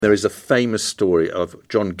There is a famous story of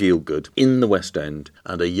John Gielgud in the West End,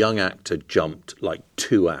 and a young actor jumped like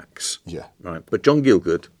 2 acts. Yeah. Right. But John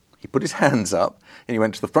Gielgud, he put his hands up and he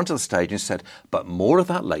went to the front of the stage and said, "But more of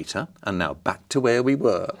that later, and now back to where we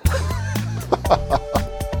were."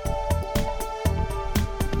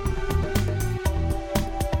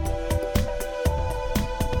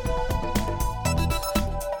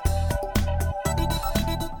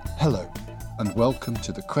 Hello, and welcome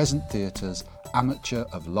to the Crescent Theatre's Amateur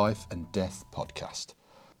of Life and Death podcast.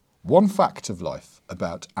 One fact of life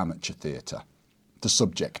about amateur theatre, the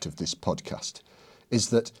subject of this podcast,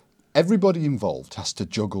 is that everybody involved has to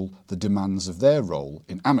juggle the demands of their role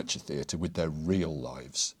in amateur theatre with their real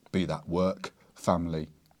lives, be that work, family,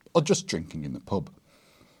 or just drinking in the pub.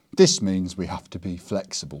 This means we have to be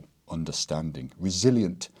flexible, understanding,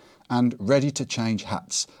 resilient, and ready to change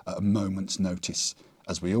hats at a moment's notice.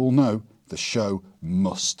 As we all know, the show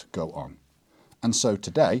must go on. And so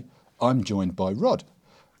today, I'm joined by Rod.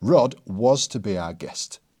 Rod was to be our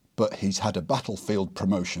guest, but he's had a battlefield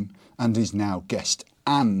promotion and is now guest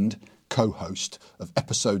and co-host of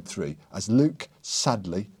episode 3, as Luke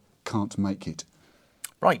sadly can't make it.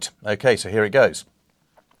 Right, okay, so here it goes.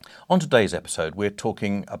 On today's episode, we're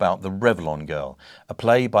talking about The Revlon Girl, a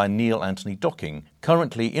play by Neil Anthony Docking,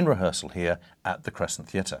 currently in rehearsal here at the Crescent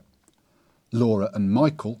Theatre. Laura and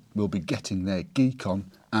Michael will be getting their geek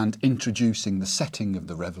on and introducing the setting of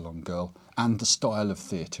The Revlon Girl and the style of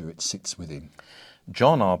theatre it sits within.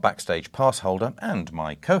 John, our backstage pass holder and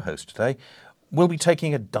my co-host today, will be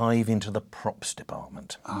taking a dive into the props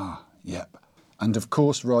department. Yep. And of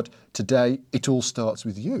course, Rod, today it all starts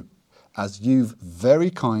with you, as you've very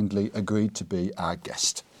kindly agreed to be our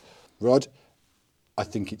guest. Rod, I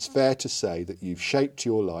think it's fair to say that you've shaped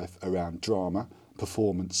your life around drama,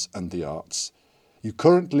 performance and the arts. You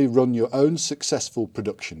currently run your own successful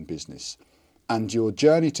production business, and your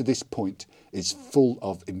journey to this point is full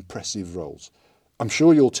of impressive roles. I'm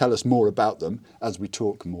sure you'll tell us more about them as we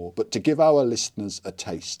talk more, but to give our listeners a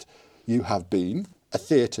taste, you have been a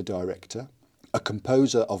theatre director, a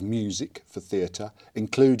composer of music for theatre,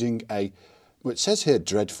 including it says here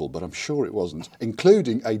dreadful, but I'm sure it wasn't,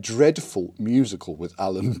 including a dreadful musical with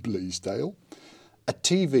Alan Bleasdale, a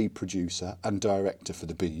TV producer and director for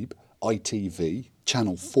the Beeb, ITV,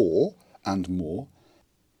 Channel 4 and more,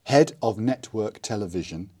 head of network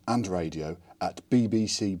television and radio at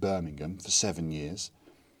BBC Birmingham for 7 years,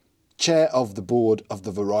 chair of the board of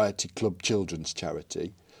the Variety Club Children's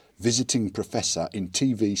Charity, visiting professor in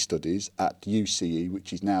TV studies at UCE,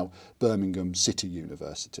 which is now Birmingham City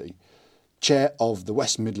University, chair of the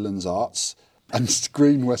West Midlands Arts and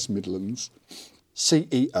Screen West Midlands,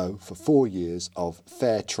 CEO for 4 years of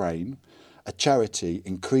Fair Train, a charity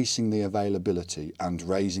increasing the availability and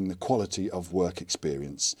raising the quality of work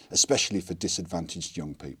experience, especially for disadvantaged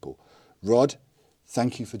young people. Rod,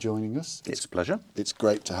 thank you for joining us. It's a pleasure. It's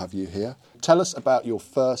great to have you here. Tell us about your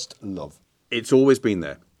first love. It's always been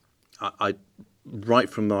there. I right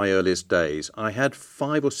from my earliest days, I had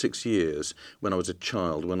 5 or 6 years when I was a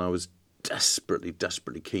child, when I was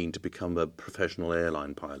desperately keen to become a professional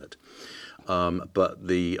airline pilot. But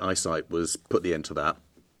the eyesight was put the end to that.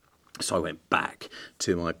 So I went back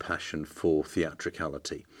to my passion for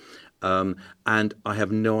theatricality. And I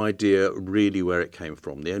have no idea really where it came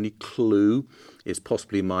from. The only clue is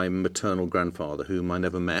possibly my maternal grandfather, whom I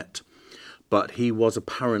never met. But he was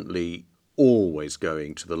apparently always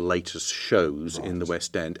going to the latest shows in the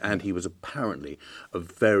West End, and he was apparently a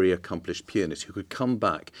very accomplished pianist who could come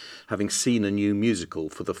back having seen a new musical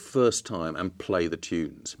for the first time and play the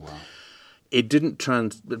tunes. Wow. It didn't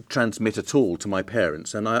transmit at all to my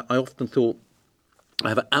parents, and I often thought I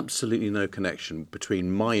have absolutely no connection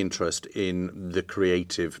between my interest in the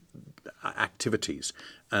creative activities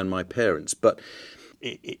and my parents. But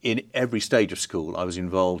in every stage of school, I was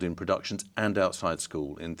involved in productions and outside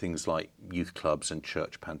school in things like youth clubs and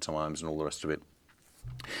church pantomimes and all the rest of it.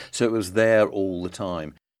 So it was there all the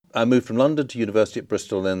time. I moved from London to university at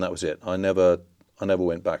Bristol, and then that was it. I never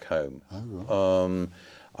went back home. Oh, right.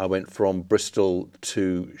 I went from Bristol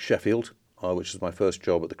to Sheffield, which was my first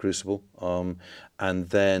job at the Crucible, and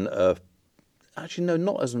then, actually no,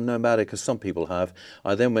 not as nomadic as some people have.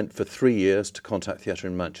 I then went for 3 years to Contact Theatre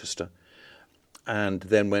in Manchester, and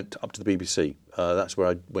then went up to the BBC. That's where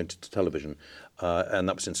I went into television, and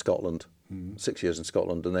that was in Scotland, 6 years in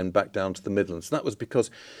Scotland, and then back down to the Midlands. And that was because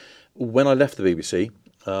when I left the BBC,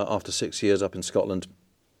 after 6 years up in Scotland,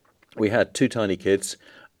 we had 2 tiny kids,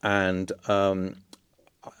 and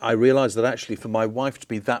I realised that actually for my wife to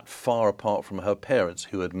be that far apart from her parents,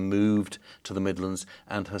 who had moved to the Midlands,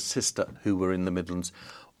 and her sister, who were in the Midlands,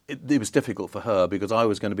 it was difficult for her because I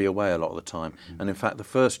was going to be away a lot of the time. And in fact, the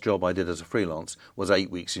first job I did as a freelance was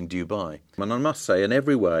 8 weeks in Dubai. And I must say, in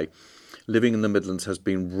every way, living in the Midlands has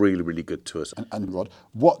been really, really good to us. And Rod,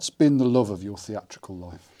 what's been the love of your theatrical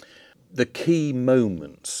life? The key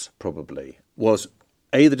moments, probably, was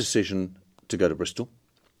A, the decision to go to Bristol.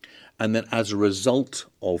 And then as a result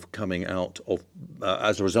of going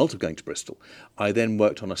to Bristol, I then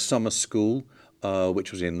worked on a summer school,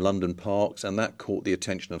 which was in London Parks, and that caught the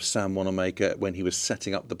attention of Sam Wanamaker when he was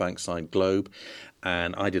setting up the Bankside Globe.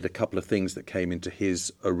 And I did a couple of things that came into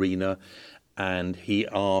his arena, and he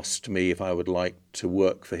asked me if I would like to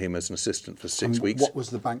work for him as an assistant for 6 weeks. What was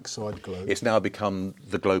the Bankside Globe? It's now become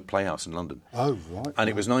the Globe Playhouse in London. Oh, right. And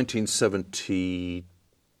it was 1972,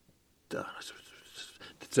 no,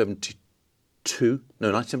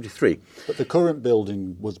 1973. But the current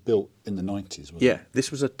building was built in the 90s, wasn't it? Yeah,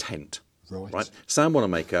 this was a tent. Right. Sam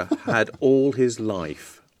Wanamaker had all his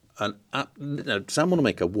life, Sam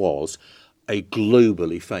Wanamaker was a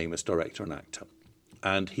globally famous director and actor.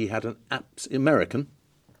 And he had an American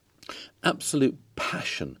absolute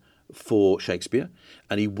passion for Shakespeare,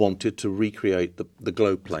 and he wanted to recreate the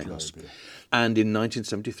Globe Playhouse. Globe, yeah. And in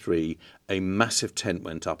 1973, a massive tent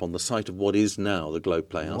went up on the site of what is now the Globe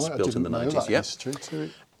Playhouse, built in the 90s. History to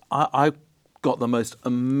it. I got the most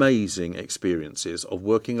amazing experiences of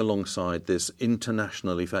working alongside this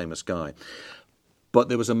internationally famous guy. But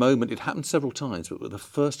there was a moment, it happened several times, but the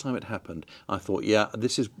first time it happened, I thought, yeah,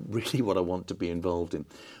 this is really what I want to be involved in,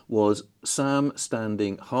 was Sam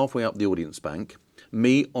standing halfway up the audience bank,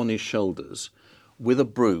 me on his shoulders, with a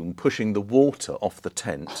broom pushing the water off the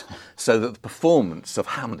tent so that the performance of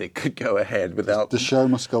Hamlet could go ahead without... The show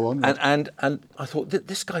must go on. Right? And I thought,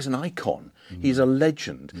 this guy's an icon. He's a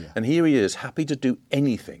legend. Yeah. And here he is, happy to do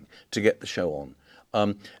anything to get the show on.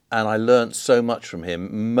 And I learnt so much from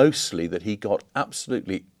him, mostly that he got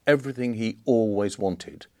absolutely everything he always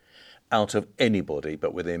wanted out of anybody,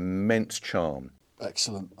 but with immense charm.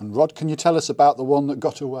 Excellent. And Rod, can you tell us about the one that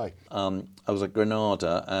got away? I was at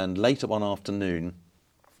Granada, and later one afternoon,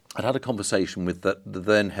 I'd had a conversation with the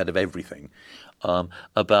then head of everything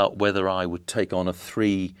about whether I would take on a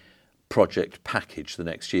 3-project package the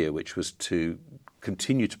next year, which was to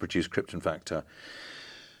continue to produce Krypton Factor,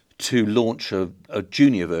 to launch a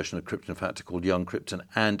junior version of Krypton Factor called Young Krypton,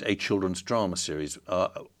 and a children's drama series.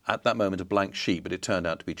 At that moment, a blank sheet, but it turned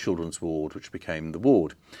out to be Children's Ward, which became The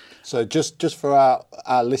Ward. So just for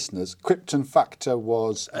our listeners, Krypton Factor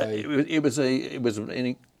was It was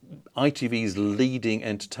ITV's leading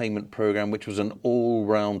entertainment programme, which was an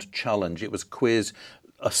all-round challenge. It was quiz,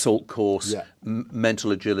 assault course,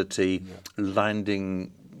 mental agility,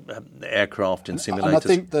 landing aircraft in simulators. And I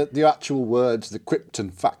think that the actual words, the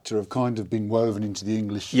Krypton Factor, have kind of been woven into the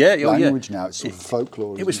English language now. It's sort of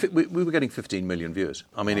folklore. We were getting 15 million viewers.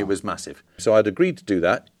 I mean, It was massive. So I'd agreed to do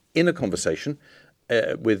that in a conversation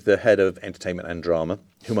with the head of entertainment and drama,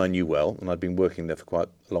 whom I knew well, and I'd been working there for quite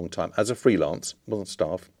a long time as a freelance, wasn't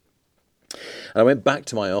staff. And I went back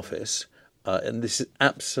to my office. And this is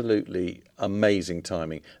absolutely amazing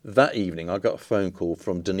timing. That evening, I got a phone call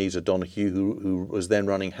from Denise O'Donoghue, who was then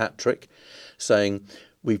running Hat Trick, saying,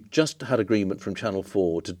 we've just had agreement from Channel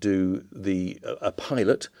 4 to do a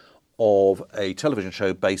pilot of a television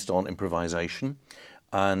show based on improvisation.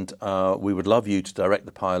 And we would love you to direct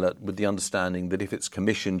the pilot with the understanding that if it's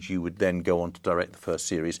commissioned, you would then go on to direct the first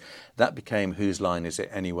series. That became Whose Line Is It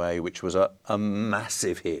Anyway, which was a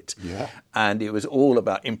massive hit. Yeah. And it was all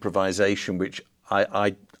about improvisation, which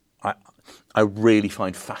I really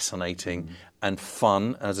find fascinating and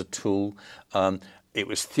fun as a tool. It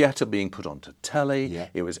was theatre being put onto telly. Yeah.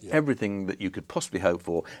 It was everything that you could possibly hope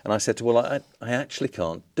for. And I said to her, well, I actually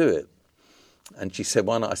can't do it. And she said,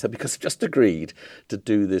 why not? I said, because I've just agreed to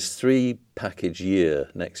do this 3-package year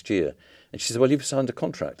next year. And she said, well, you've signed a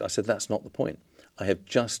contract. I said, that's not the point. I have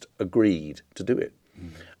just agreed to do it.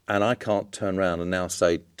 And I can't turn around and now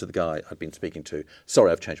say to the guy I've been speaking to,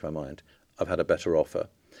 sorry, I've changed my mind. I've had a better offer.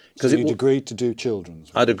 So you'd agreed to do children's?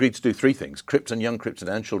 I'd agreed to do 3 things, Krypton, Young Krypton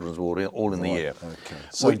and Children's Ward, all in the year. Okay.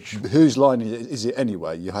 So whose line is it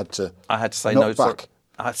anyway? You had to I had to say no, sorry.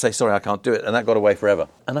 I had to say, sorry, I can't do it. And that got away forever.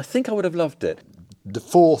 And I think I would have loved it. The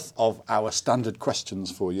 4th of our standard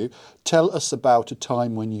questions for you. Tell us about a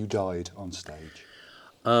time when you died on stage.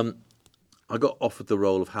 I got offered the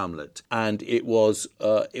role of Hamlet, and it was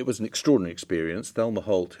an extraordinary experience. Thelma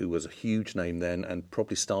Holt, who was a huge name then and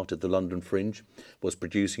probably started the London Fringe, was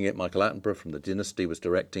producing it. Michael Attenborough from The Dynasty was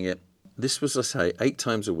directing it. This was, I say, 8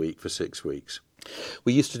 times a week for 6 weeks.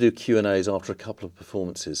 We used to do Q&As after a couple of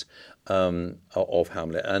performances of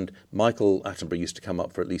Hamlet, and Michael Attenborough used to come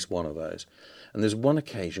up for at least one of those. And there's one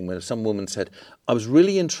occasion where some woman said, I was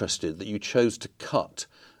really interested that you chose to cut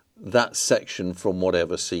that section from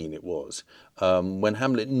whatever scene it was, when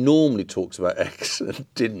Hamlet normally talks about X and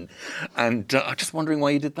didn't. And I'm just wondering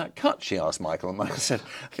why you did that cut, she asked Michael. And Michael said,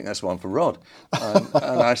 I think that's one for Rod. And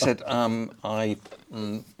I said, I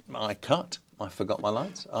cut. I forgot my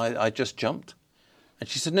lines. I just jumped. And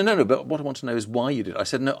she said, no, but what I want to know is why you did it. I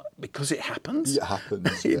said, no, because it happens. It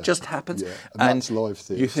happens. It just happens. Yeah. And that's live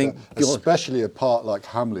theatre. You think, especially a part like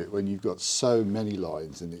Hamlet, when you've got so many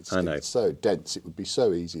lines and it's so dense, it would be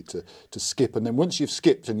so easy to skip. And then once you've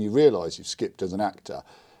skipped and you realise you've skipped as an actor,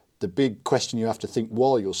 the big question you have to think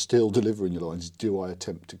while you're still delivering your lines is, do I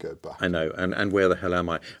attempt to go back? I know, and where the hell am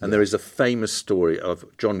I? And there is a famous story of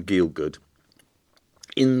John Gielgud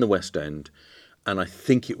in the West End, and I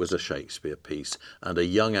think it was a Shakespeare piece, and a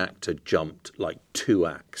young actor jumped like 2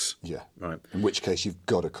 acts. Yeah. Right. In which case you've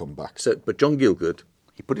got to come back. So, but John Gielgud,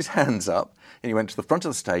 he put his hands up and he went to the front of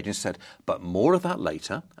the stage and said, but more of that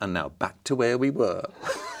later, and now back to where we were.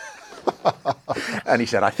 And he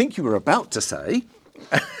said, I think you were about to say...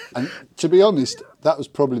 And to be honest, that was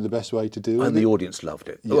probably the best way to do it. And the audience loved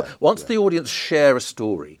it. Yeah, Once the audience share a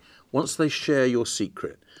story, once they share your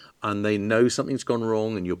secret, and they know something's gone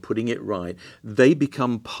wrong and you're putting it right, they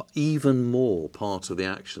become even more part of the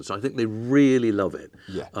action. So I think they really love it.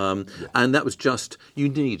 Yeah. And that was just, you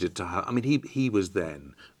needed to have, I mean, he was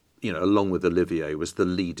then, along with Olivier, was the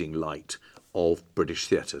leading light of British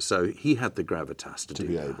theatre. So he had the gravitas to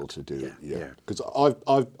be able to do it. Yeah. Because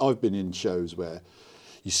I've been in shows where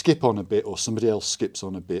you skip on a bit or somebody else skips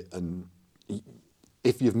on a bit, and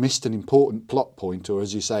if you've missed an important plot point, or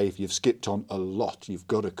as you say, if you've skipped on a lot, you've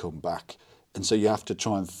got to come back. And so you have to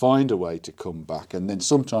try and find a way to come back. And then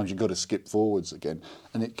sometimes you've got to skip forwards again.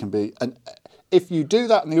 And it can be... And if you do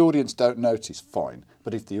that and the audience don't notice, fine.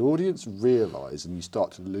 But if the audience realise and you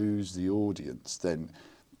start to lose the audience, then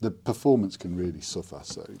the performance can really suffer.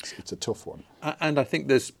 So it's a tough one. And I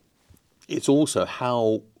think it's also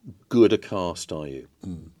how good a cast are you?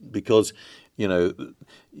 Because...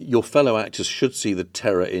 your fellow actors should see the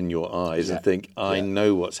terror in your eyes and think, I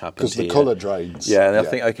know what's happened here. Because the colour drains. Yeah, and they'll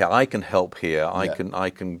think, OK, I can help here. I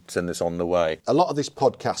can send this on the way. A lot of this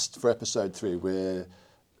podcast, for episode 3, we're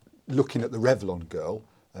looking at The Revlon Girl,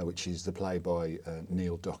 which is the play by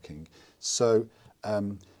Neil Docking. So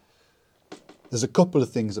there's a couple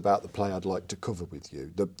of things about the play I'd like to cover with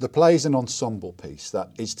you. The play is an ensemble piece.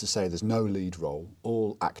 That is to say there's no lead role.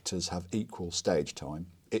 All actors have equal stage time.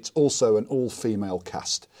 It's also an all-female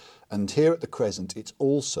cast. And here at the Crescent, it's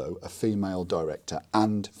also a female director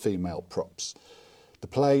and female props. The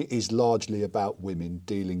play is largely about women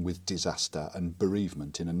dealing with disaster and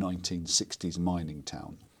bereavement in a 1960s mining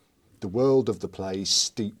town. The world of the play is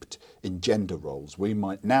steeped in gender roles we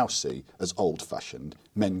might now see as old-fashioned,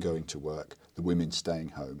 men going to work, the women staying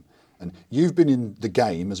home. And you've been in the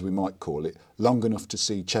game, as we might call it, long enough to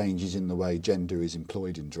see changes in the way gender is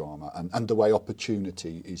employed in drama and the way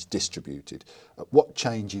opportunity is distributed. What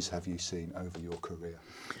changes have you seen over your career?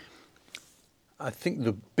 I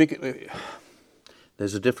think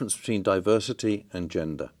there's a difference between diversity and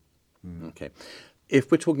gender. Okay.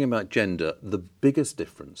 If we're talking about gender, the biggest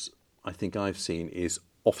difference I think I've seen is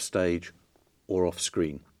offstage or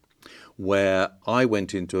off-screen, where I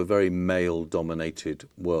went into a very male-dominated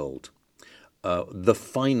world. The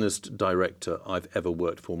finest director I've ever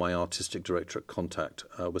worked for, my artistic director at Contact,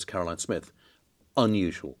 was Caroline Smith.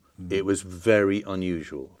 Unusual. It was very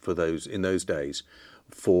unusual in those days.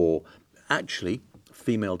 For actually,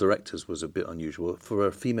 female directors was a bit unusual. For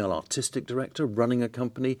a female artistic director running a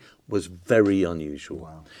company was very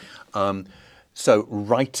unusual. Wow. So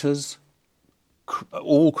writers,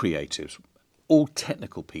 all creatives, all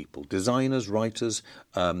technical people, designers, writers,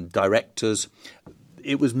 directors,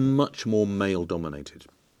 it was much more male-dominated.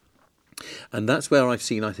 And that's where I've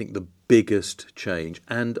seen, I think, the biggest change,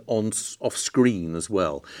 and off-screen as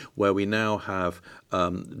well, where we now have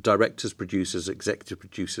directors, producers, executive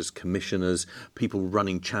producers, commissioners, people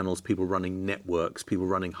running channels, people running networks, people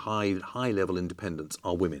running high-level independents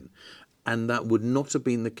are women. And that would not have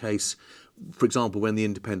been the case, for example, when the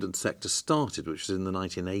independent sector started, which was in the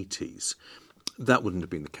 1980s. That wouldn't have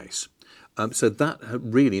been the case. So that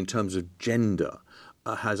really, in terms of gender,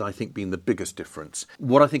 has, I think, been the biggest difference.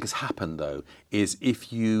 What I think has happened, though, is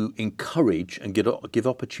if you encourage and give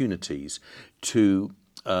opportunities to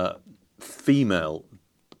female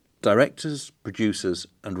directors, producers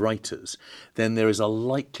and writers, then there is a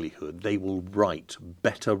likelihood they will write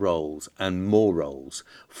better roles and more roles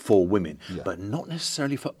for women, but not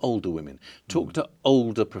necessarily for older women. Talk to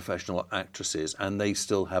older professional actresses and they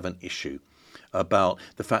still have an issue about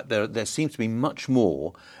the fact there seems to be much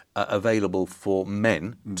more available for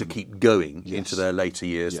men to keep going into their later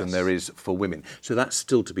years than there is for women. So that's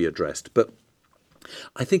still to be addressed. But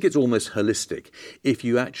I think it's almost holistic. If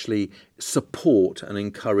you actually support and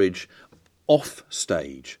encourage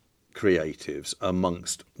off-stage creatives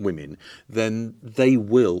amongst women, then they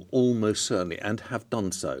will almost certainly, and have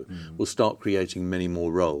done so, will start creating many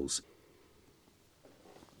more roles.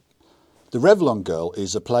 The Revlon Girl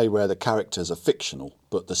is a play where the characters are fictional,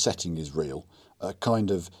 but the setting is real, a kind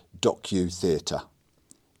of docu-theatre.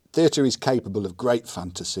 Theatre is capable of great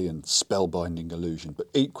fantasy and spellbinding illusion, but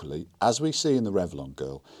equally, as we see in The Revlon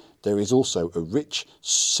Girl, there is also a rich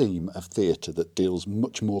seam of theatre that deals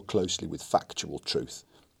much more closely with factual truth,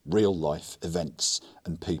 real life events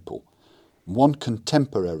and people. One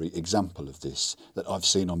contemporary example of this that I've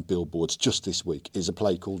seen on billboards just this week is a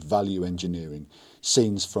play called Value Engineering,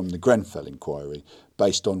 scenes from the Grenfell inquiry,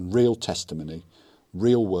 based on real testimony,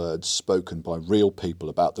 real words spoken by real people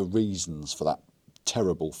about the reasons for that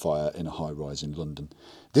terrible fire in a high-rise in London.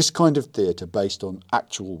 This kind of theatre based on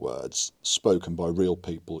actual words spoken by real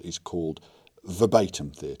people is called verbatim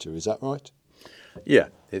theatre, is that right? Yeah,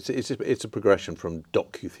 it's a progression from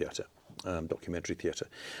docu-theatre. Documentary theatre,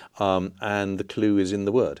 and the clue is in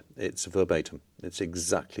the word. It's verbatim. It's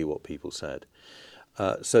exactly what people said.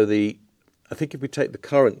 I think if we take the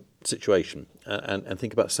current situation and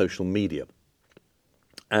think about social media,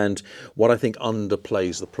 and what I think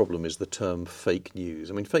underplays the problem is the term fake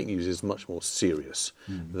news. I mean, fake news is much more serious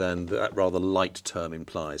than that rather light term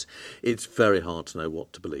implies. It's very hard to know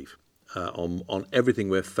what to believe on everything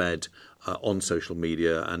we're fed on social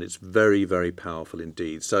media, and it's very, very powerful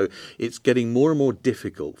indeed. So it's getting more and more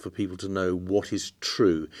difficult for people to know what is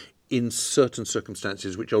true in certain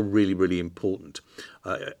circumstances which are really, really important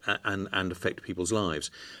and affect people's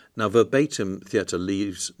lives. Now, verbatim theatre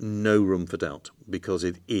leaves no room for doubt, because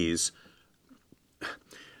it is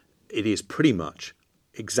pretty much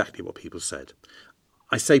exactly what people said.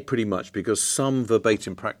 I say pretty much because some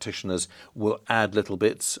verbatim practitioners will add little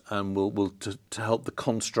bits and will to help the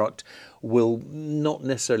construct, will not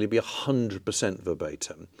necessarily be 100%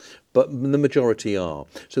 verbatim, but the majority are.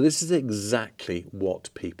 So this is exactly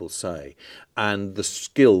what people say, and the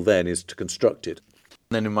skill then is to construct it.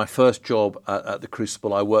 And then in my first job at the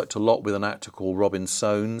Crucible, I worked a lot with an actor called Robin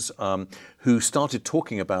Soanes, who started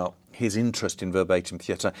talking about his interest in verbatim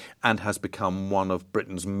theatre and has become one of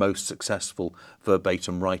Britain's most successful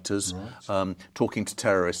verbatim writers. Right. Talking to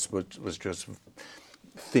Terrorists was just a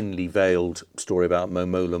thinly veiled story about Mo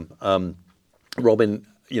Mowlam. Robin,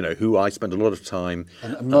 who I spent a lot of time...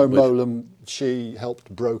 And Mo Mowlam, she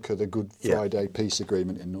helped broker the Good Friday peace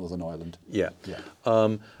agreement in Northern Ireland. Yeah.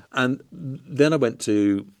 And then I went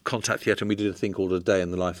to Contact Theatre and we did a thing called A Day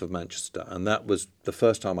in the Life of Manchester. And that was the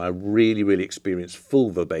first time I really, really experienced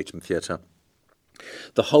full verbatim theatre.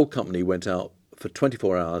 The whole company went out for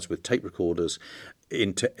 24 hours with tape recorders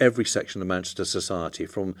into every section of Manchester society,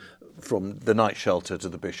 from the night shelter to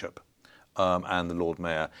the bishop and the Lord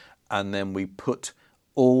Mayor. And then we put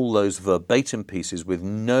all those verbatim pieces with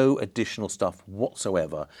no additional stuff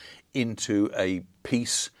whatsoever into a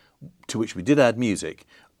piece to which we did add music,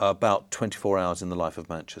 about 24 hours in the life of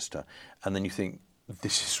Manchester. And then you think,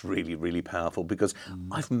 this is really, really powerful, because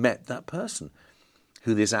I've met that person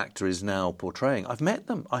who this actor is now portraying. I've met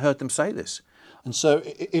them. I heard them say this. And so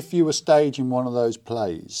if you were staging one of those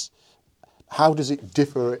plays, how does it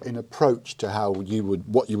differ in approach to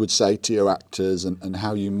what you would say to your actors and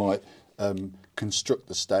how you might construct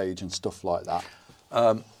the stage and stuff like that?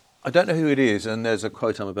 I don't know who it is, and there's a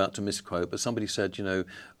quote I'm about to misquote, but somebody said,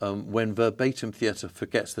 when verbatim theatre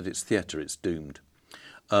forgets that it's theatre, it's doomed.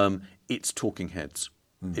 It's talking heads.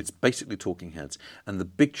 It's basically talking heads. And the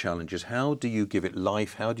big challenge is, how do you give it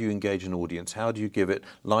life? How do you engage an audience? How do you give it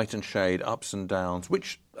light and shade, ups and downs,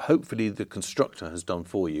 which hopefully the constructor has done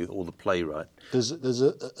for you, or the playwright? There's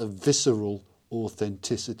a visceral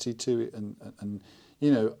authenticity to it, and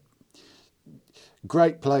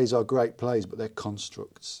great plays are great plays, but they're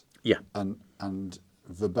constructs. Yeah. And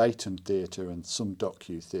verbatim theatre and some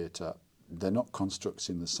docu-theatre, they're not constructs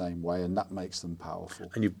in the same way, and that makes them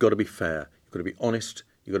powerful. And you've got to be fair. You've got to be honest.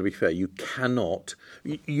 You've got to be fair. You cannot...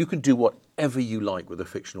 You can do whatever you like with a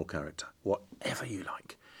fictional character, whatever you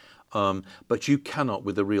like. But you cannot,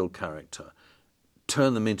 with a real character,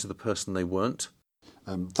 turn them into the person they weren't.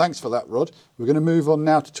 Thanks for that, Rod. We're going to move on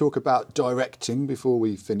now to talk about directing before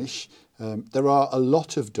we finish. There are a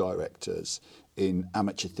lot of directors in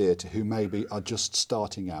amateur theatre who maybe are just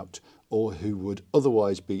starting out, or who would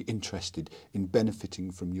otherwise be interested in benefiting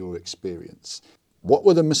from your experience. What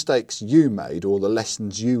were the mistakes you made or the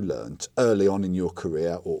lessons you learnt early on in your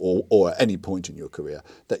career or at any point in your career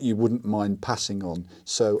that you wouldn't mind passing on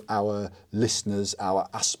so our listeners, our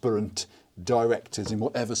aspirant directors in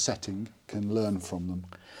whatever setting can learn from them?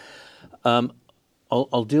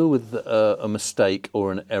 I'll deal with a mistake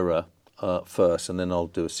or an error first, and then I'll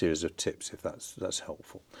do a series of tips if that's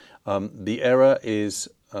helpful. The error is,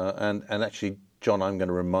 and actually, John, I'm going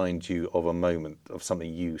to remind you of a moment of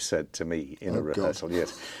something you said to me in a rehearsal. God.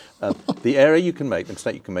 Yes, the error you can make, the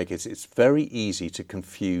mistake you can make is it's very easy to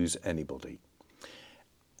confuse anybody.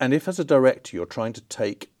 And if as a director you're trying to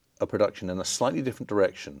take a production in a slightly different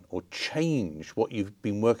direction or change what you've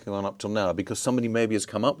been working on up till now because somebody maybe has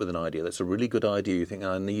come up with an idea that's a really good idea, you think,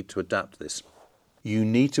 I need to adapt this. You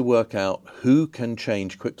need to work out who can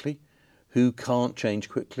change quickly, who can't change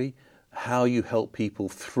quickly, how you help people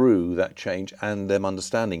through that change and them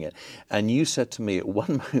understanding it. And you said to me at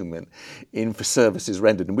one moment in For Services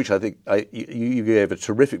Rendered, in which I think you gave a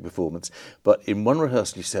terrific performance, but in one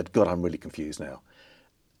rehearsal you said, God, I'm really confused now.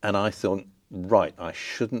 And I thought, right, I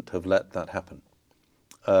shouldn't have let that happen.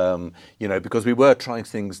 Because we were trying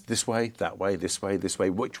things this way, that way, this way,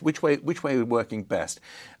 which way were working best.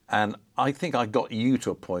 And I think I got you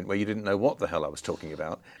to a point where you didn't know what the hell I was talking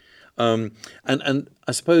about. And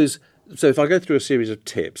I suppose, so if I go through a series of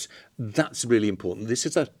tips, that's really important. This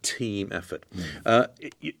is a team effort.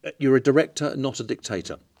 You're a director, not a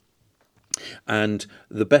dictator. And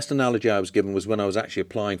the best analogy I was given was when I was actually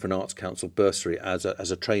applying for an Arts Council bursary as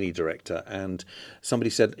a trainee director, and somebody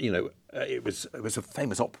said, it was a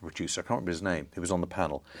famous opera producer, I can't remember his name, who was on the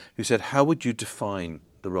panel, who said, how would you define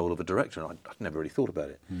the role of a director? And I'd never really thought about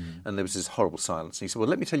it. And there was this horrible silence. And he said, well,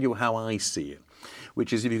 let me tell you how I see it,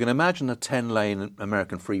 which is if you can imagine a 10-lane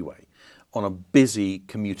American freeway on a busy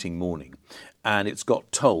commuting morning, and it's got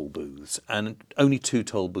toll booths, and only 2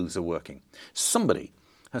 toll booths are working. Somebody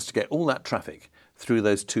has to get all that traffic through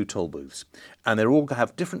those 2 toll booths. And they all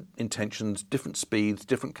have different intentions, different speeds,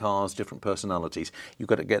 different cars, different personalities. You've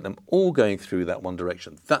got to get them all going through that one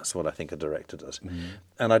direction. That's what I think a director does.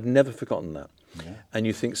 And I'd never forgotten that. Yeah. And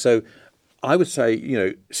you think, so I would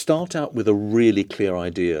say, start out with a really clear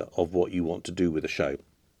idea of what you want to do with a show.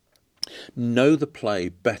 Know the play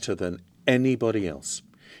better than anybody else.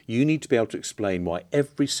 You need to be able to explain why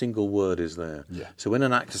every single word is there. Yeah. So when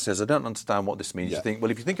an actor says, I don't understand what this means, you think,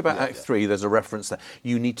 well, if you think about Act 3, there's a reference there.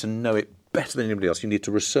 You need to know it better than anybody else. You need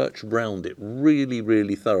to research around it really,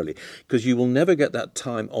 really thoroughly, because you will never get that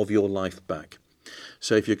time of your life back.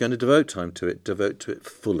 So if you're going to devote time to it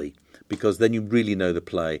fully, because then you really know the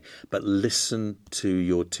play. But listen to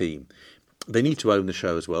your team. They need to own the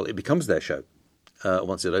show as well. It becomes their show.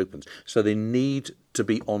 Once it opens. So they need to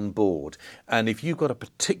be on board. And if you've got a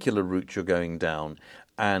particular route you're going down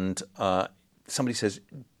and somebody says,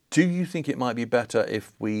 do you think it might be better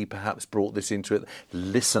if we perhaps brought this into it?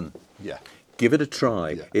 Listen. Yeah. Give it a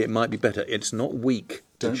try. Yeah. It might be better. It's not weak.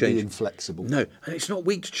 Don't be inflexible. No, and it's not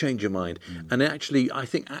weak to change your mind. And actually, I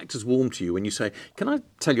think actors warm to you when you say, can I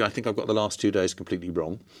tell you, I think I've got the last 2 days completely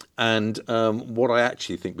wrong. And what I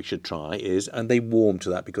actually think we should try is, and they warm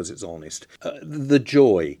to that because it's honest. The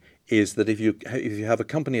joy is that if you have a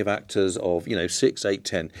company of actors of, 6, 8,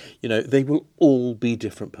 10, they will all be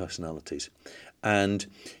different personalities. And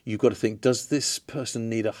you've got to think, does this person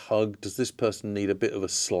need a hug? Does this person need a bit of a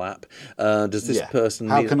slap? Does this person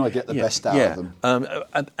How can I get the best out of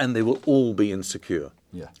them? And they will all be insecure.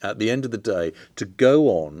 Yeah. At the end of the day, to go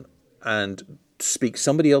on and speak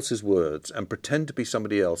somebody else's words and pretend to be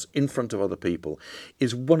somebody else in front of other people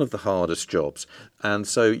is one of the hardest jobs. And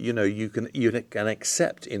so, you can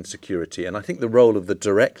accept insecurity. And I think the role of the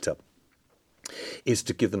director is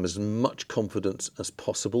to give them as much confidence as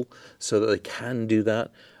possible so that they can do that.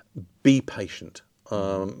 Be patient.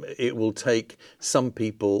 It will take some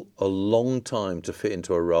people a long time to fit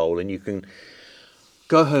into a role, and you can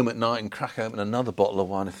go home at night and crack open another bottle of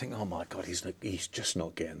wine and think, oh my God, he's just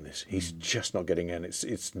not getting this. He's just not getting in.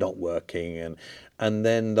 It's not working. And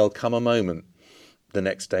then there'll come a moment the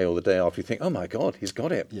next day or the day after you think, oh my God, he's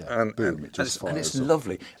got it. Yeah, boom, it just fires. And it's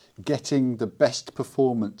lovely. Getting the best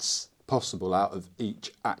performance possible out of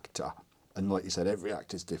each actor, and like you said, every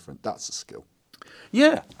actor is different. That's a skill.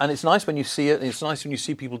 Yeah, and it's nice when you see it, and it's nice when you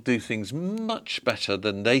see people do things much better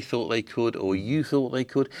than they thought they could or you thought they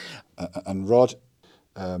could. And Rod,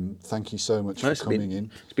 thank you so much for coming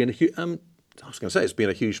in. It's been a huge. I was going to say it's been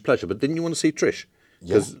a huge pleasure, but didn't you want to see Trish?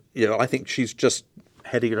 Because I think she's just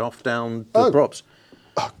heading it off down to the props.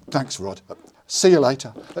 Oh, thanks, Rod. See you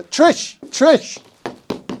later, Trish.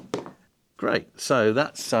 Great. So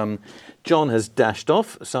that's John has dashed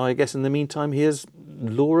off. So I guess in the meantime, here's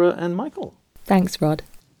Laura and Michael. Thanks, Rod.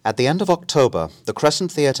 At the end of October, the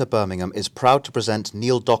Crescent Theatre Birmingham is proud to present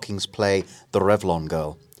Neil Docking's play The Revlon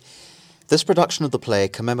Girl. This production of the play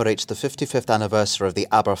commemorates the 55th anniversary of the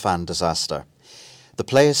Aberfan disaster. The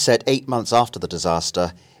play is set 8 months after the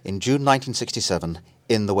disaster, in June 1967,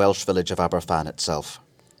 in the Welsh village of Aberfan itself.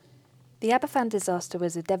 The Aberfan disaster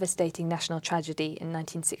was a devastating national tragedy in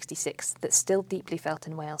 1966 that's still deeply felt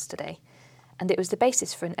in Wales today, and it was the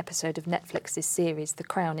basis for an episode of Netflix's series The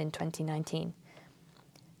Crown in 2019.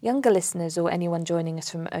 Younger listeners or anyone joining us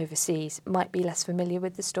from overseas might be less familiar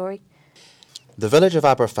with the story. The village of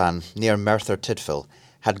Aberfan, near Merthyr Tydfil,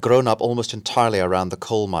 had grown up almost entirely around the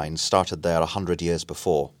coal mines started there 100 years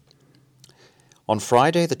before. On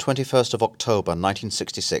Friday, the 21st of October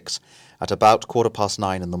 1966, at about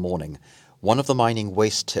 9:15 in the morning, one of the mining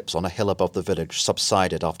waste tips on a hill above the village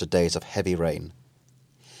subsided after days of heavy rain.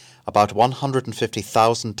 About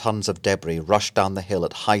 150,000 tons of debris rushed down the hill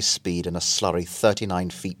at high speed in a slurry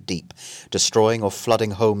 39 feet deep, destroying or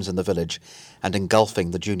flooding homes in the village and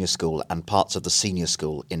engulfing the junior school and parts of the senior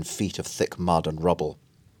school in feet of thick mud and rubble.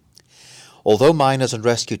 Although miners and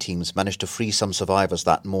rescue teams managed to free some survivors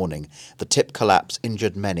that morning, the tip collapse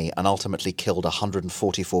injured many and ultimately killed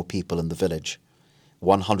 144 people in the village,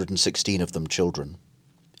 116 of them children.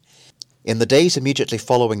 In the days immediately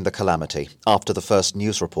following the calamity, after the first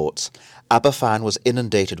news reports, Aberfan was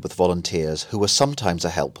inundated with volunteers who were sometimes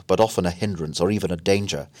a help but often a hindrance or even a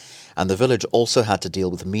danger, and the village also had to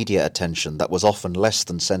deal with media attention that was often less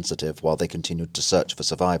than sensitive while they continued to search for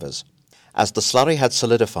survivors. As the slurry had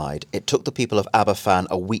solidified, it took the people of Aberfan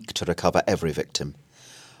a week to recover every victim.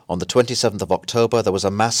 On the 27th of October, there was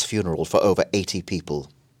a mass funeral for over 80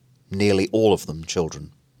 people, nearly all of them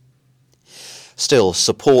children. Still,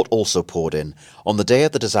 support also poured in. On the day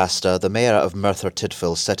of the disaster, the mayor of Merthyr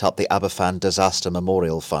Tydfil set up the Aberfan Disaster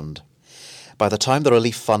Memorial Fund. By the time the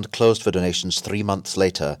relief fund closed for donations 3 months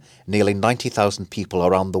later, nearly 90,000 people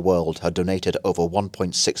around the world had donated over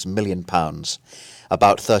 £1.6 million,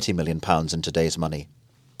 about £30 million in today's money.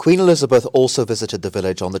 Queen Elizabeth also visited the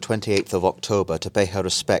village on the 28th of October to pay her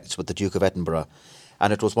respects with the Duke of Edinburgh,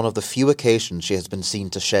 and it was one of the few occasions she has been seen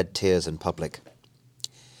to shed tears in public.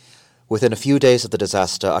 Within a few days of the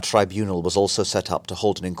disaster, a tribunal was also set up to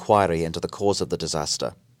hold an inquiry into the cause of the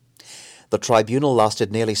disaster. The tribunal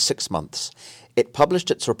lasted nearly 6 months. It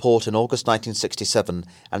published its report in August 1967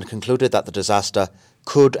 and concluded that the disaster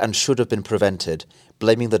could and should have been prevented,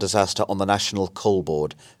 blaming the disaster on the National Coal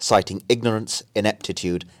Board, citing ignorance,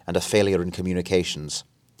 ineptitude, and a failure in communications.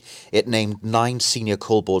 It named 9 senior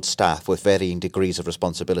Coal Board staff with varying degrees of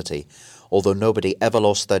responsibility, although nobody ever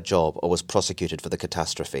lost their job or was prosecuted for the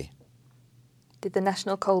catastrophe. Did the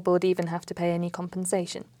National Coal Board even have to pay any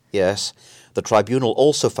compensation? Yes. The tribunal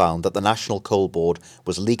also found that the National Coal Board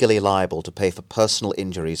was legally liable to pay for personal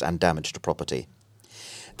injuries and damage to property.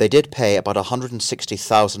 They did pay about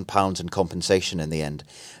 £160,000 in compensation in the end.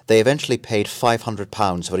 They eventually paid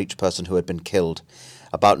 £500 for each person who had been killed,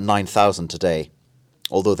 about £9,000 today,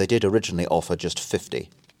 although they did originally offer just £50.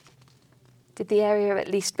 Did the area at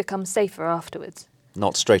least become safer afterwards?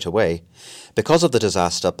 Not straight away. Because of the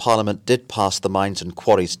disaster, Parliament did pass the Mines and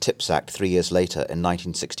Quarries Tips Act 3 years later in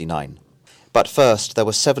 1969. But first, there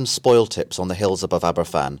were 7 spoil tips on the hills above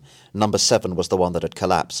Aberfan. Number 7 was the one that had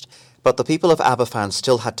collapsed. But the people of Aberfan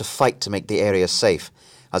still had to fight to make the area safe,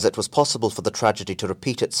 as it was possible for the tragedy to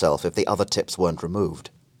repeat itself if the other tips weren't removed.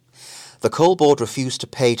 The Coal Board refused to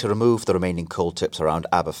pay to remove the remaining coal tips around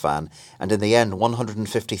Aberfan, and in the end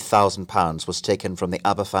 £150,000 was taken from the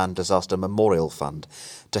Aberfan Disaster Memorial Fund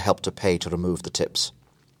to help to pay to remove the tips.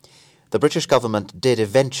 The British government did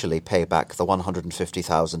eventually pay back the £150,000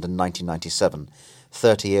 in 1997,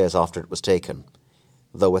 30 years after it was taken,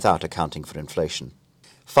 though without accounting for inflation.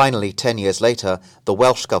 Finally, 10 years later, the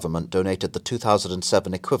Welsh government donated the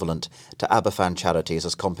 2007 equivalent to Aberfan Charities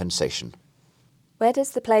as compensation. Where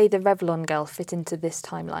does the play The Revlon Girl fit into this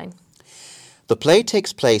timeline? The play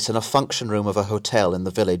takes place in a function room of a hotel in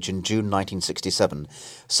the village in June 1967,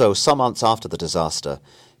 so some months after the disaster,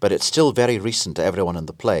 but it's still very recent to everyone in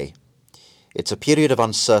the play. It's a period of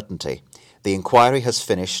uncertainty. The inquiry has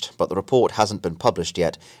finished, but the report hasn't been published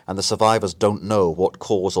yet, and the survivors don't know what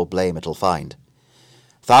cause or blame it'll find.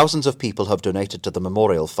 Thousands of people have donated to the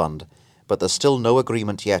Memorial Fund, but there's still no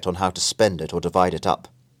agreement yet on how to spend it or divide it up.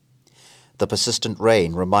 The persistent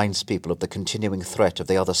rain reminds people of the continuing threat of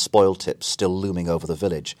the other spoil tips still looming over the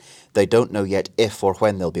village. They don't know yet if or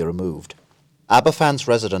when they'll be removed. Aberfan's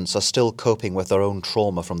residents are still coping with their own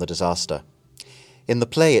trauma from the disaster. In the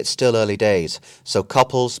play, it's still early days, so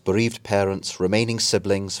couples, bereaved parents, remaining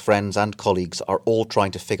siblings, friends and colleagues are all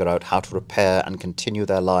trying to figure out how to repair and continue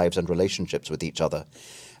their lives and relationships with each other,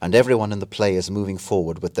 and everyone in the play is moving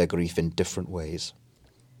forward with their grief in different ways.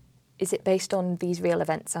 Is it based on these real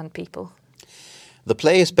events and people? The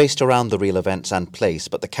play is based around the real events and place,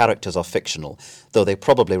 but the characters are fictional, though they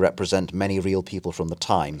probably represent many real people from the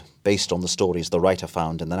time, based on the stories the writer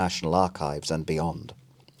found in the National Archives and beyond.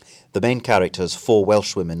 The main characters, 4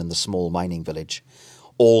 Welsh women in the small mining village,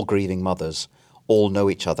 all grieving mothers, all know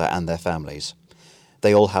each other and their families.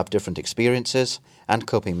 They all have different experiences and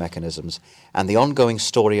coping mechanisms, and the ongoing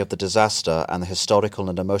story of the disaster and the historical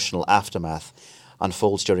and emotional aftermath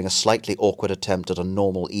unfolds during a slightly awkward attempt at a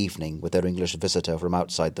normal evening with their English visitor from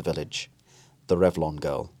outside the village, the Revlon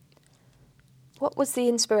girl. What was the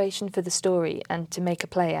inspiration for the story and to make a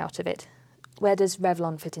play out of it? Where does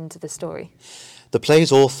Revlon fit into the story? The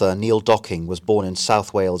play's author, Neil Docking, was born in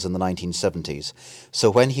South Wales in the 1970s,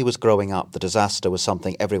 so when he was growing up, the disaster was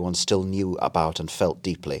something everyone still knew about and felt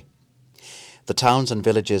deeply. The towns and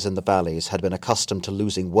villages in the valleys had been accustomed to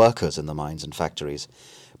losing workers in the mines and factories,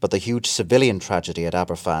 but the huge civilian tragedy at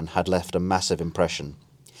Aberfan had left a massive impression.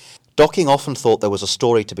 Docking often thought there was a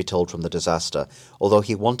story to be told from the disaster, although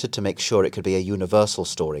he wanted to make sure it could be a universal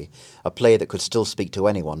story, a play that could still speak to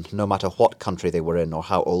anyone, no matter what country they were in or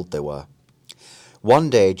how old they were. One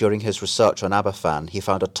day, during his research on Aberfan, he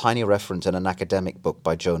found a tiny reference in an academic book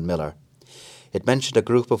by Joan Miller. It mentioned a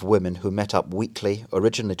group of women who met up weekly,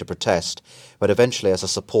 originally to protest, but eventually as a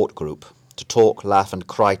support group, to talk, laugh and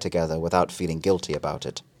cry together without feeling guilty about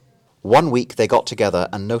it. One week they got together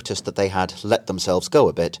and noticed that they had let themselves go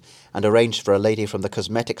a bit and arranged for a lady from the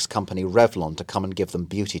cosmetics company Revlon to come and give them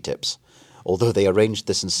beauty tips, although they arranged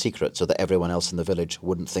this in secret so that everyone else in the village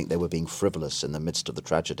wouldn't think they were being frivolous in the midst of the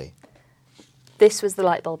tragedy. This was the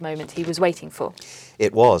light bulb moment he was waiting for.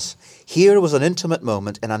 It was. Here was an intimate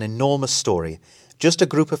moment in an enormous story, just a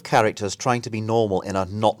group of characters trying to be normal in a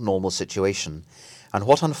not normal situation, and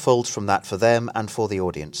what unfolds from that for them and for the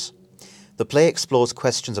audience. The play explores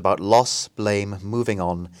questions about loss, blame, moving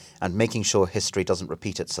on, and making sure history doesn't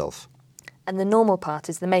repeat itself. And the normal part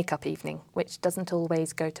is the make-up evening, which doesn't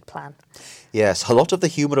always go to plan. Yes, a lot of the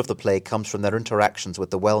humour of the play comes from their interactions with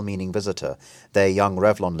the well-meaning visitor, their young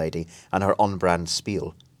Revlon lady, and her on-brand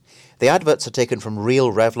spiel. The adverts are taken from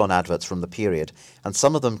real Revlon adverts from the period, and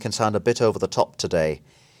some of them can sound a bit over the top today,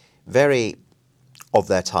 very of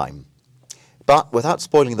their time. But without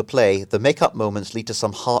spoiling the play, the make-up moments lead to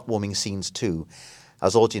some heartwarming scenes too,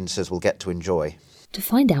 as audiences will get to enjoy. To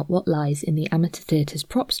find out what lies in the Amateur Theatre's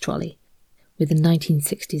props trolley, with a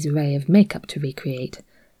 1960s array of make-up to recreate,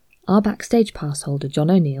 our backstage pass holder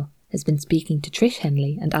John O'Neill has been speaking to Trish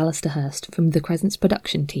Henley and Alistair Hurst from the Crescent's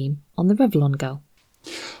production team on the Revlon Girl.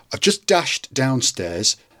 I've just dashed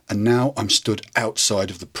downstairs and now I'm stood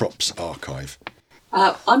outside of the props archive.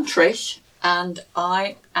 I'm Trish and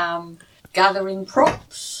I am gathering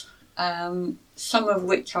props, some of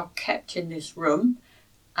which are kept in this room,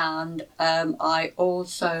 and I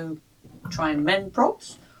also try and mend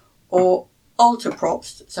props or alter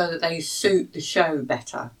props so that they suit the show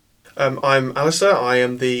better. I'm Alistair. I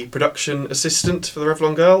am the production assistant for the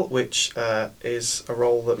Revlon Girl, which is a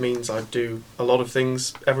role that means I do a lot of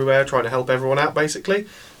things everywhere, trying to help everyone out basically,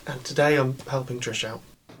 and today I'm helping Trish out.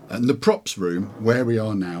 And the props room, where we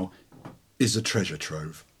are now, is a treasure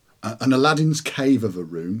trove. An Aladdin's cave of a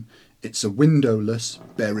room. It's a windowless,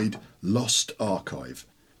 buried, lost archive.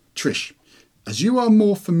 Trish, as you are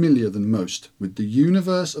more familiar than most with the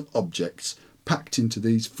universe of objects packed into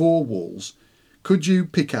these 4 walls, could you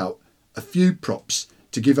pick out a few props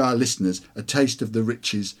to give our listeners a taste of the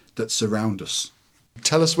riches that surround us?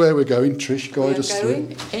 Tell us where we're going, Trish. Guide us through.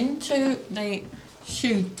 We're going into the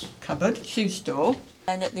shoe cupboard, shoe store,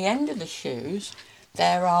 and at the end of the shoes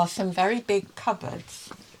there are some very big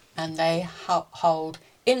cupboards, and they hold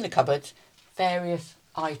in the cupboards various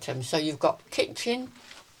items. So you've got kitchen,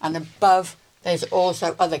 and above there's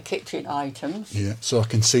also other kitchen items. Yeah, so I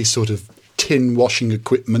can see sort of tin washing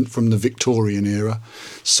equipment from the Victorian era,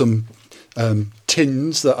 some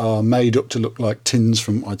tins that are made up to look like tins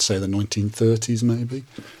from, I'd say, the 1930s maybe.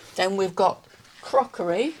 Then we've got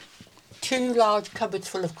crockery, 2 large cupboards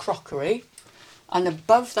full of crockery, and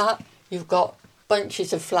above that you've got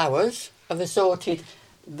bunches of flowers of assorted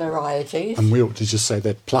varieties. And we ought to just say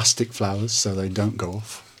they're plastic flowers so they don't go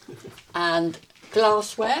off. And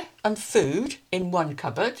glassware and food in one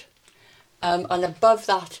cupboard, and above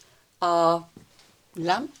that are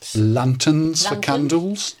lamps. Lanterns for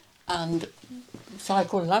candles. And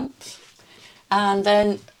cycle lamps. And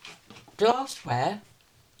then glassware,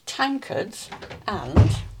 tankards,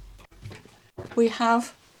 and we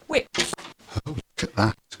have whips. Oh, look at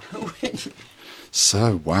that.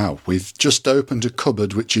 So, wow, we've just opened a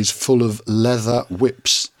cupboard which is full of leather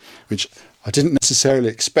whips, which I didn't necessarily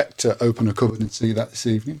expect to open a cupboard and see that this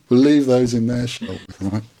evening. We'll leave those in their shelf.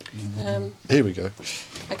 Right. Here we go.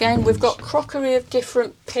 Again, we've got crockery of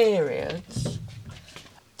different periods.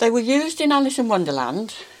 They were used in Alice in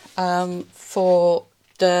Wonderland for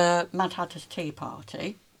the Mad Hatter's Tea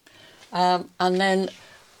Party. And then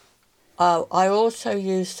I also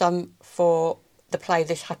used some for the play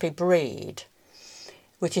This Happy Breed,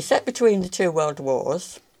 which is set between the two world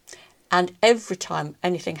wars. And every time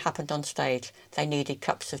anything happened on stage, they needed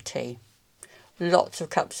cups of tea. Lots of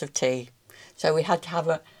cups of tea. So we had to have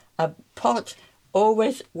a pot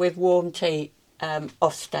always with warm tea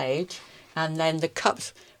off stage, and then the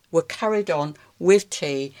cups were carried on with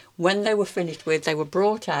tea. When they were finished with, they were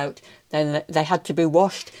brought out, then they had to be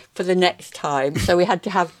washed for the next time. So we had to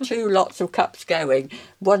have two lots of cups going,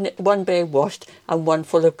 one being washed and one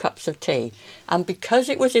full of cups of tea. And because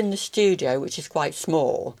it was in the studio, which is quite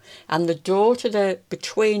small, and the door to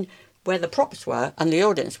between where the props were and the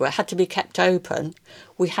audience were had to be kept open,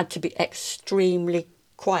 we had to be extremely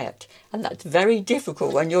quiet. And that's very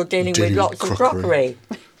difficult when you're dealing with lots of crockery.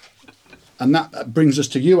 And that brings us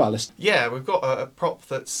to you, Alice. Yeah, we've got a prop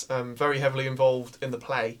that's very heavily involved in the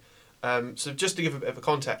play. So just to give a bit of a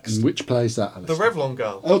context. And which play is that, Alice? The Revlon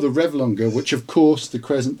Girl. Oh, the Revlon Girl, which of course the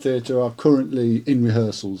Crescent Theatre are currently in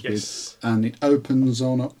rehearsals Yes. with. And it opens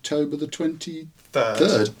on October the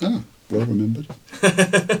 23rd. Oh, well remembered.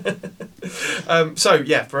 So,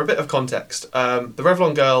 yeah, for a bit of context, The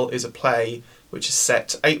Revlon Girl is a play which is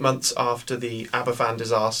set 8 months after the Aberfan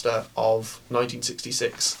disaster of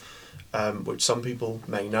 1966, which some people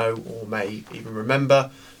may know or may even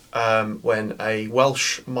remember, when a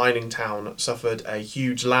Welsh mining town suffered a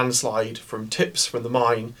huge landslide from tips from the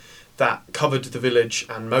mine that covered the village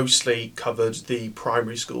and mostly covered the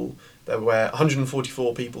primary school. There were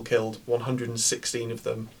 144 people killed, 116 of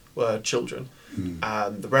them were children.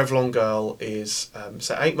 And The Revlon Girl is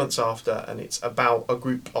set 8 months after, and it's about a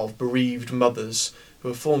group of bereaved mothers who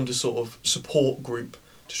have formed a sort of support group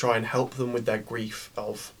to try and help them with their grief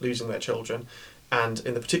of losing their children. And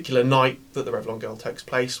in the particular night that The Revlon Girl takes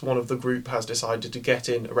place, one of the group has decided to get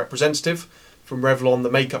in a representative from Revlon, the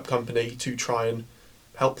makeup company, to try and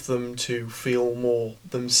help them to feel more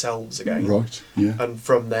themselves again. Right, yeah. And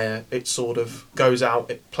from there, it sort of goes out,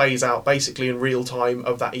 it plays out basically in real time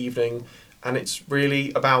of that evening, and it's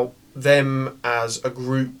really about them as a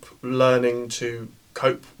group learning to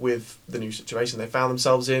cope with the new situation they found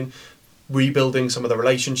themselves in, rebuilding some of the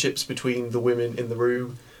relationships between the women in the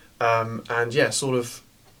room, and yeah, sort of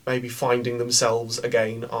maybe finding themselves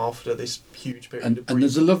again after this huge period of grief. And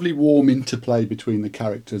there's a lovely warm interplay between the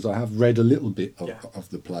characters. I have read a little bit of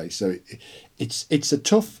the play, so it's a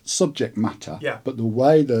tough subject matter, but the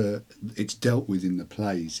way it's dealt with in the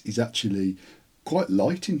plays is actually quite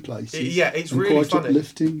light in places. It's and really quite funny.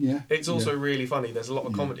 Uplifting, It's also really funny. There's a lot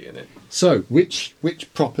of comedy in it. So, which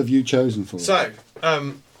prop have you chosen for us? So,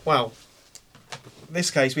 well, in this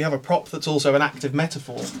case, we have a prop that's also an active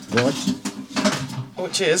metaphor. Right.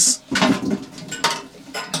 Which is,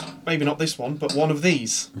 maybe not this one, but one of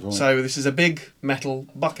these. Right. So this is a big metal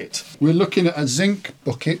bucket. We're looking at a zinc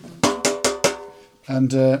bucket,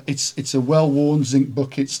 and it's a well-worn zinc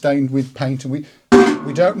bucket stained with paint, and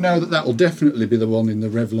we don't know that will definitely be the one in the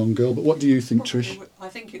Revlon Girl, but what do you think, Trish? I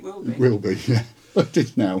think it will be. It will be, yeah. But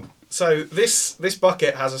it now. So this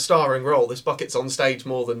bucket has a starring role. This bucket's on stage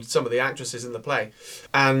more than some of the actresses in the play.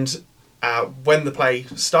 And when the play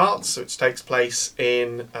starts, which takes place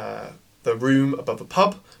in the room above a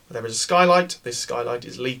pub, where there is a skylight. This skylight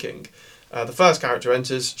is leaking. The first character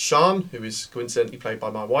enters, Sian, who is coincidentally played by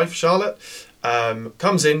my wife, Charlotte,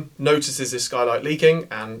 comes in, notices this skylight leaking,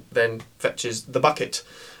 and then fetches the bucket.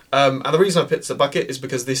 And the reason I picked the bucket is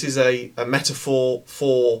because this is a metaphor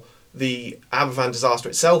for the Aberfan disaster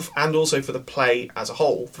itself, and also for the play as a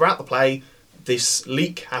whole. Throughout the play, this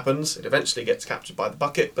leak happens, it eventually gets captured by the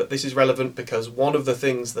bucket, but this is relevant because one of the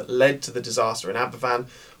things that led to the disaster in Aberfan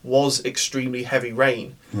was extremely heavy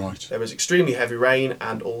rain. Right. There was extremely heavy rain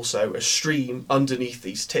and also a stream underneath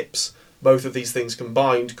these tips. Both of these things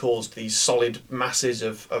combined caused these solid masses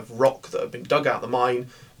of rock that have been dug out of the mine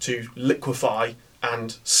to liquefy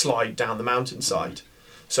and slide down the mountainside.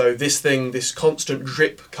 So this constant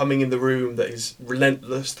drip coming in the room that is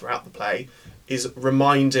relentless throughout the play, is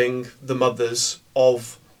reminding the mothers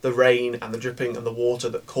of the rain and the dripping and the water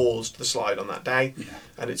that caused the slide on that day. Yeah.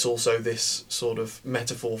 And it's also this sort of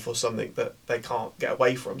metaphor for something that they can't get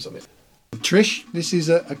away from. Something. Trish, this is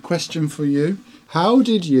a question for you. How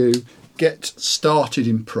did you get started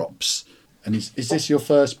in props? And is this your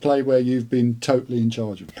first play where you've been totally in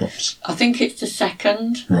charge of props? I think it's the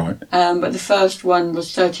second. Right. But the first one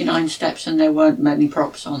was 39 steps and there weren't many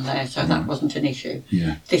props on there, so that wasn't an issue.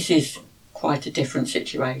 Yeah. This is quite a different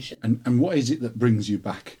situation. And what is it that brings you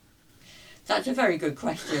back? That's a very good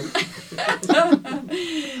question.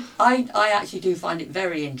 I actually do find it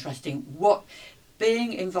very interesting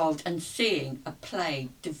being involved and seeing a play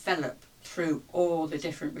develop through all the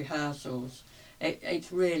different rehearsals.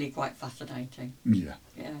 It's really quite fascinating. Yeah.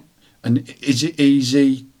 Yeah. And is it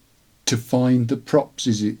easy to find the props?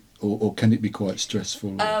 Is it, or can it be quite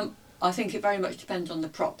stressful? I think it very much depends on the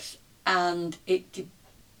props, and it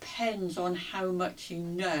depends on how much you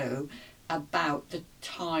know about the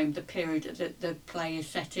time, the period that the play is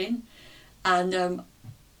set in. And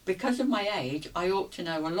because of my age, I ought to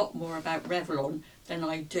know a lot more about Revlon than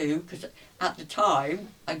I do, because at the time,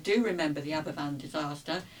 I do remember the Aberfan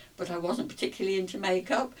disaster, but I wasn't particularly into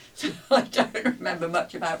makeup, so I don't remember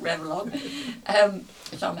much about Revlon.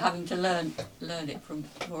 So I'm having to learn it from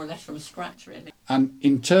more or less from scratch, really. And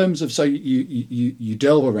in terms of, so you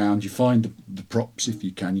delve around, you find the props if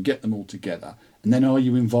you can, you get them all together, and then are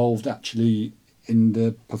you involved actually in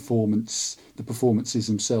the performances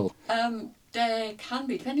themselves? There can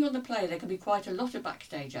be, depending on the play, there can be quite a lot of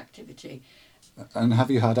backstage activity. And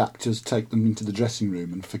have you had actors take them into the dressing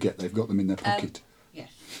room and forget they've got them in their pocket? Yes.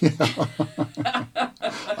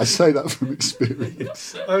 I say that from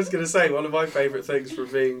experience. I was going to say, one of my favourite things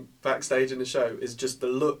from being backstage in the show is just the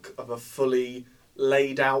look of a fully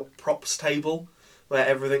laid out props table where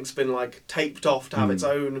everything's been like taped off to have its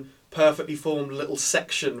own perfectly formed little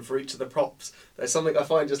section for each of the props. There's something I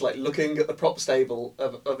find just like looking at the props table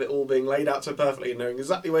of it all being laid out so perfectly and knowing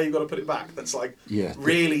exactly where you've got to put it back. That's like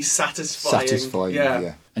really satisfying.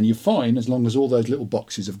 Yeah. And you're fine as long as all those little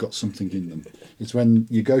boxes have got something in them. It's when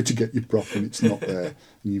you go to get your prop and it's not there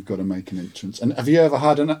and you've got to make an entrance. And have you ever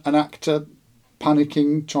had an actor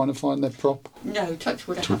panicking trying to find their prop? No, touch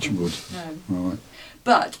wood. Touch wood. No. Right.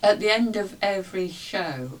 But at the end of every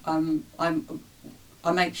show,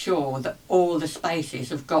 I make sure that all the spaces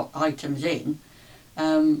have got items in,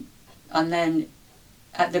 and then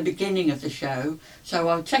at the beginning of the show, so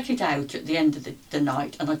I'll check it out at the end of the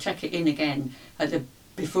night, and I'll check it in again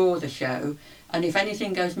before the show, and if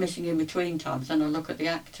anything goes missing in between times, then I'll look at the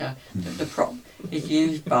actor that the prop is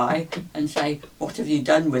used by and say, what have you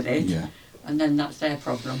done with it? Yeah. And then that's their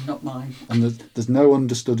problem, not mine. And there's no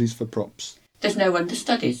understudies for props? There's no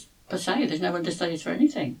understudies, per se. There's no understudies for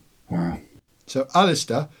anything. Wow. So,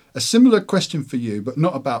 Alistair, a similar question for you, but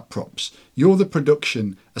not about props. You're the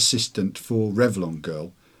production assistant for Revlon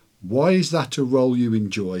Girl. Why is that a role you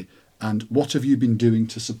enjoy, and what have you been doing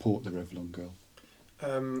to support the Revlon Girl?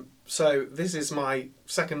 So this is my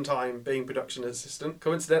second time being production assistant.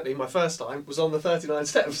 Coincidentally, my first time was on the 39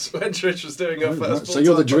 Steps when Trish was doing her first. So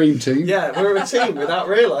you're the dream team. Yeah, we're a team without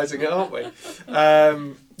realising it, aren't we?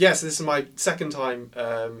 So this is my second time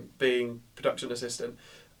being production assistant.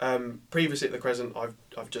 Previously at the Crescent,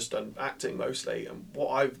 I've just done acting mostly, and what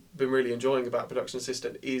I've been really enjoying about production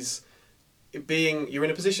assistant is you're in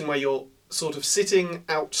a position where you're sort of sitting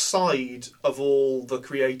outside of all the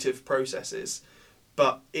creative processes,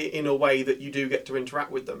 but in a way that you do get to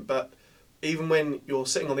interact with them. But even when you're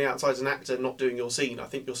sitting on the outside as an actor not doing your scene, I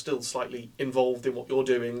think you're still slightly involved in what you're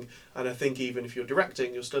doing, and I think even if you're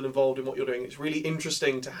directing, you're still involved in what you're doing. It's really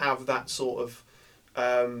interesting to have that sort of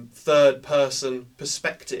third person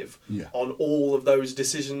perspective on all of those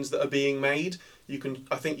decisions that are being made.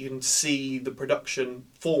 I think you can see the production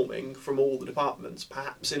forming from all the departments,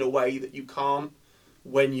 perhaps in a way that you can't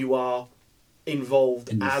when you are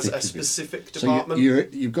involved as a specific department. So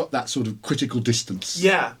you've got that sort of critical distance.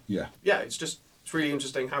 Yeah. It's really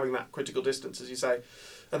interesting having that critical distance, as you say.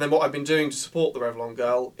 And then what I've been doing to support the Revlon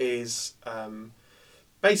Girl is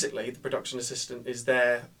basically, the production assistant is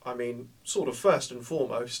there, sort of first and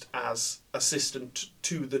foremost, as assistant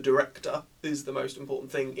to the director is the most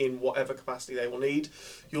important thing in whatever capacity they will need.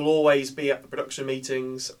 You'll always be at the production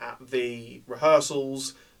meetings, at the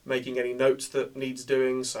rehearsals, making any notes that needs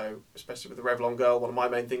doing. So, especially with the Revlon Girl, one of my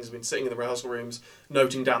main things has been sitting in the rehearsal rooms,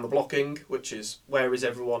 noting down the blocking, which is where is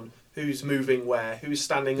everyone, who's moving where, who's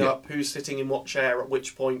standing up, who's sitting in what chair at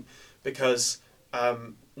which point, because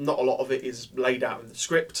not a lot of it is laid out in the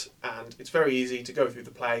script, and it's very easy to go through the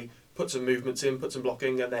play, put some movements in, put some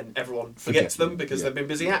blocking, and then everyone forgets them because they've been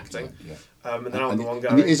busy acting. And then I'm the one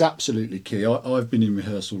going. And it is absolutely key. I've been in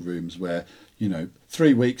rehearsal rooms where,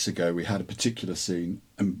 3 weeks ago we had a particular scene,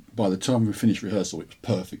 and by the time we finished rehearsal, it was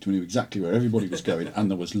perfect. We knew exactly where everybody was going, and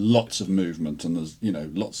there was lots of movement, and there's,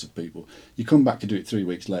 lots of people. You come back to do it 3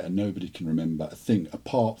 weeks later, nobody can remember a thing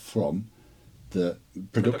apart from the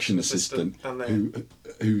production assistant and then-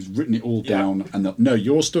 who's written it all Yeah. down, and no,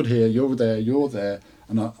 you're stood here, you're there,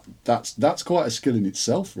 and that's quite a skill in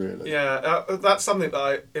itself, really. Yeah, that's something that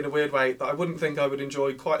I, in a weird way, that I wouldn't think I would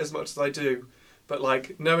enjoy quite as much as I do. But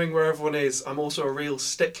like knowing where everyone is, I'm also a real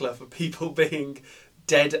stickler for people being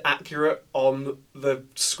dead accurate on the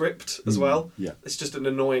script as well. Yeah. It's just an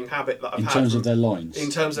annoying habit that I've In had. terms of their lines. In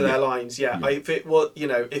terms of their lines, yeah. Yeah. If it was,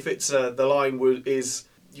 if it's the line is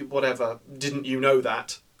whatever, didn't you know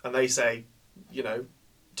that? And they say,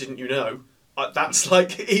 didn't you know? That's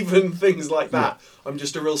like even things like that. I'm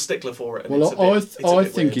just a real stickler for it. And Well, I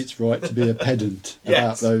think weird. it's right to be a pedant about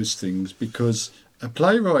Yes. those things, because a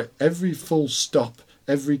playwright, every full stop,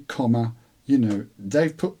 every comma,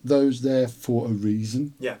 they've put those there for a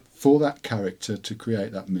reason. Yeah. For that character to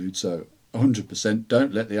create that mood. So 100%,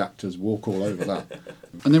 don't let the actors walk all over that.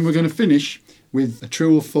 And then we're going to finish with a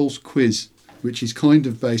true or false quiz, which is kind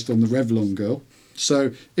of based on the Revlon Girl.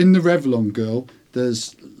 So in the Revlon Girl,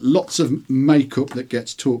 there's lots of makeup that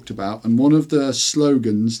gets talked about, and one of the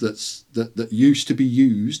slogans that used to be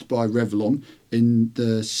used by Revlon in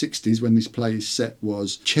the 60s when this play is set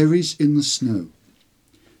was "Cherries in the snow.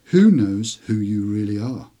 Who knows who you really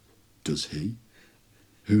are? Does he?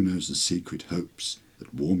 Who knows the secret hopes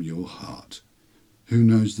that warm your heart? Who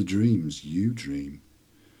knows the dreams you dream?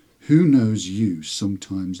 Who knows you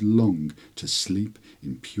sometimes long to sleep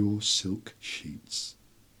in pure silk sheets?"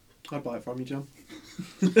 I'd buy it from you, John.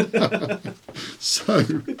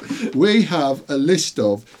 So we have a list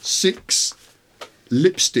of 6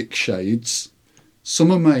 lipstick shades.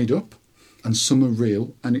 Some are made up and some are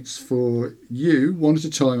real, and it's for you, one at a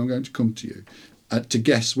time. I'm going to come to you to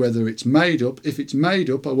guess whether it's made up. If it's made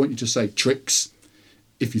up, I want you to say Tricks,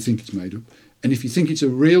 if you think it's made up. And if you think it's a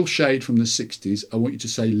real shade from the 60s, I want you to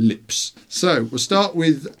say Lips. So we'll start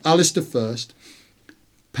with Alistair first.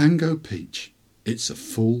 Pango Peach. It's a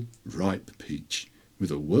full, ripe peach with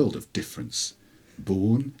a world of difference,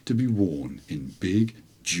 born to be worn in big,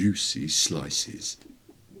 juicy slices.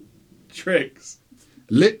 Tricks.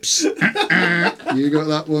 Lips. You got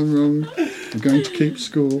that one wrong. I'm going to keep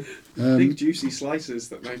score. Big juicy slices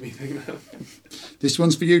that made me think that. This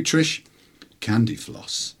one's for you, Trish. Candy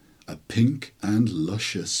Floss. A pink and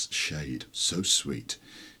luscious shade, so sweet.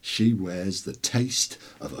 She wears the taste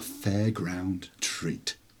of a fairground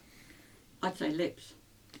treat. I'd say Lips.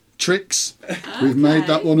 Tricks. We've made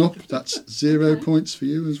that one up. That's 0 points for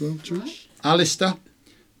you as well, Trish. Right. Alistair.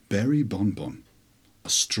 Berry Bonbon. A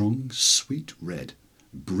strong, sweet red.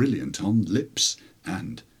 Brilliant on lips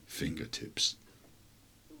and fingertips.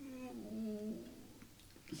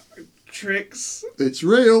 Tricks. It's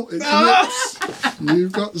real. It's lips.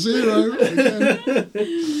 You've got 0 again.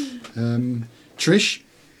 Trish.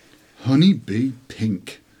 Honeybee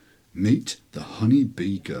Pink. Meet the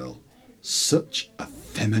Honeybee Girl. Such a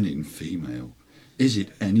feminine female. Is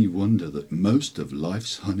it any wonder that most of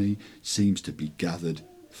life's honey seems to be gathered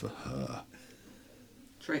for her?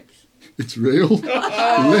 Tricks. It's real.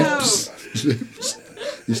 Lips.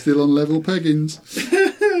 You're still on level peggings.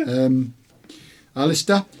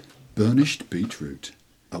 Alistair. Burnished beetroot.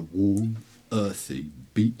 A warm, earthy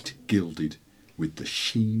beet gilded with the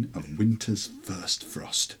sheen of winter's first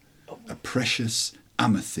frost. A precious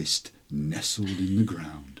amethyst nestled in the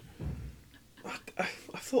ground.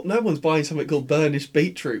 I thought no one's buying something called burnished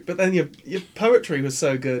beetroot, but then your poetry was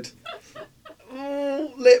so good.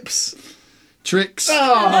 Oh, Lips. Tricks.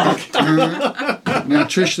 Oh. Now,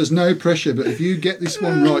 Trish, there's no pressure, but if you get this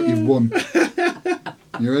one right, you've won.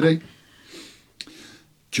 You ready?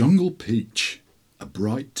 Jungle Peach. A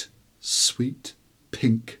bright, sweet,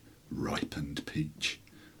 pink, ripened peach.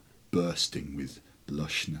 Bursting with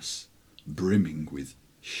lushness, brimming with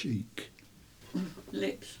chic.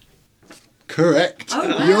 Lips. Correct. Oh,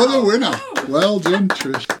 wow. You're the winner. Well done,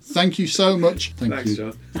 Trish. Thank you so much. Thanks, you.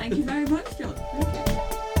 John. Thank you very much, John. Thank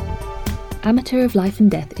you. Amateur of Life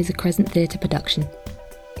and Death is a Crescent Theatre production.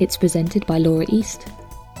 It's presented by Laura East,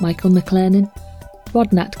 Michael McLernan, Rod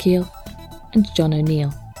Natkeel, and John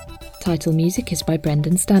O'Neill. Title music is by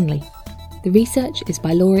Brendan Stanley. The research is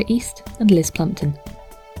by Laura East and Liz Plumpton.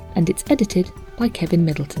 And it's edited by Kevin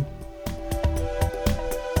Middleton.